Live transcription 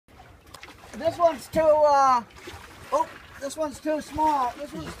This one's too, oh, this one's too small.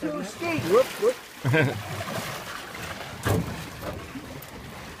 This one's too steep. Whoop, whoop.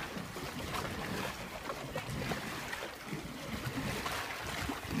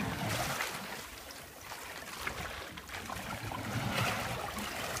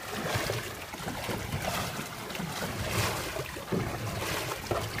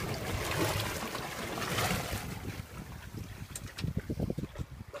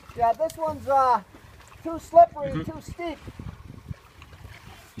 Yeah, this one's too slippery, too steep.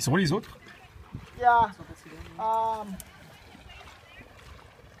 Ils sont où les autres? Yeah. Well,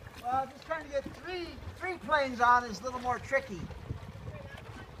 just trying to get three planes on is a little more tricky.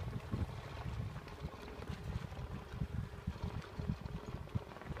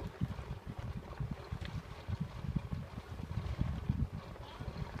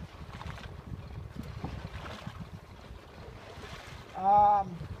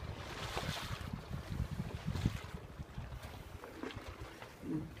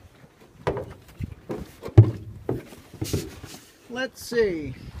 Let's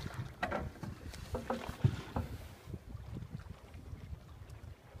see.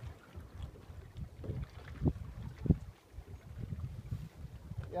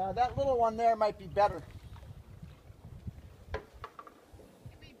 Yeah, that little one there might be better. Can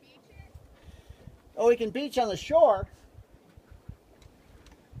we beach it? Oh, we can beach on the shore.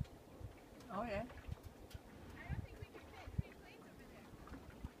 Oh yeah. I don't think we can fit 3 planes over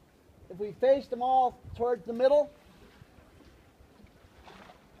there. If we face them all towards the middle.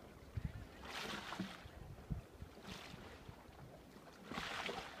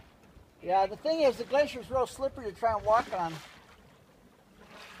 Yeah, the thing is, the glacier's real slippery to try and walk on.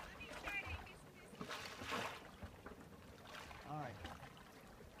 All right.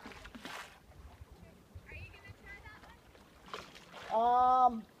 Are you going to try that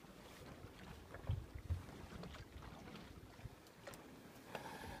one?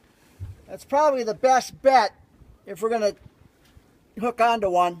 That's probably the best bet if we're going to hook onto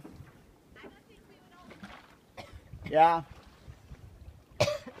one. I don't think we would all. Yeah.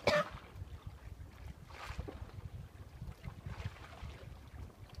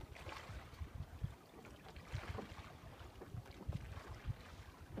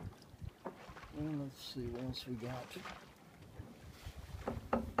 Let's see, what else we got?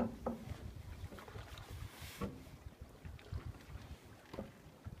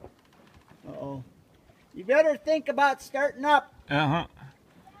 Uh-oh. You better think about starting up. Uh-huh.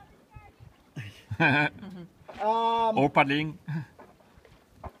 Or paddling.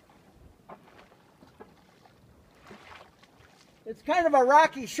 It's kind of a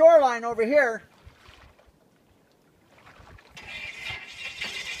rocky shoreline over here.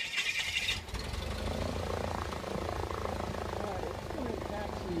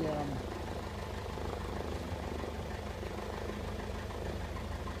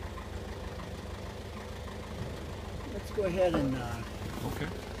 Let's go ahead and Okay.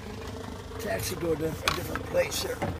 taxi go to a different place here.